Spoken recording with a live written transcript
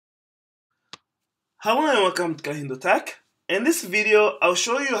Hello and welcome to KahindoTech. In this video, I'll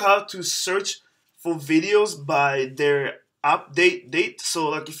show you how to search for videos by their update date. So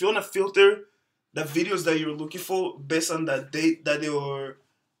like if you want to filter the videos that you're looking for based on the date that they were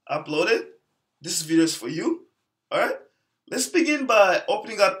uploaded, this video is for you. Alright, let's begin by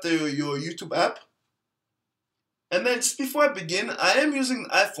opening up your YouTube app. And then just before I begin, I am using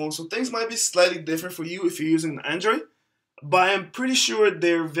an iPhone, so things might be slightly different for you if you're using an Android, but I'm pretty sure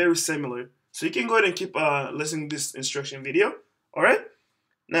they're very similar. So you can go ahead and keep listening to this instruction video. Alright?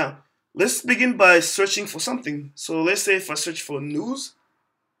 Now, let's begin by searching for something. So let's say if I search for news.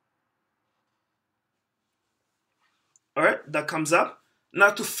 Alright, that comes up.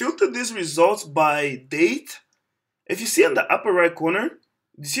 Now to filter these results by date, if you see in the upper right corner,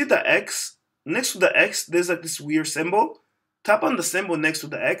 you see the X. Next to the X, there's like this weird symbol. Tap on the symbol next to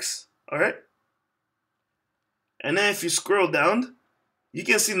the X. Alright? And then if you scroll down, you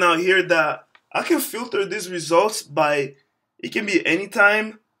can see now here that I can filter these results by, it can be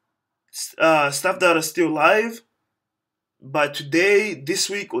anytime, stuff that are still live, by today, this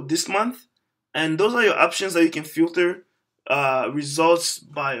week, or this month. And those are your options that you can filter results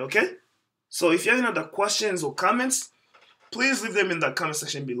by, okay? So if you have any other questions or comments, please leave them in the comment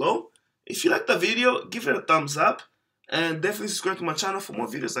section below. If you like the video, give it a thumbs up, and definitely subscribe to my channel for more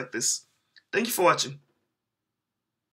videos like this. Thank you for watching.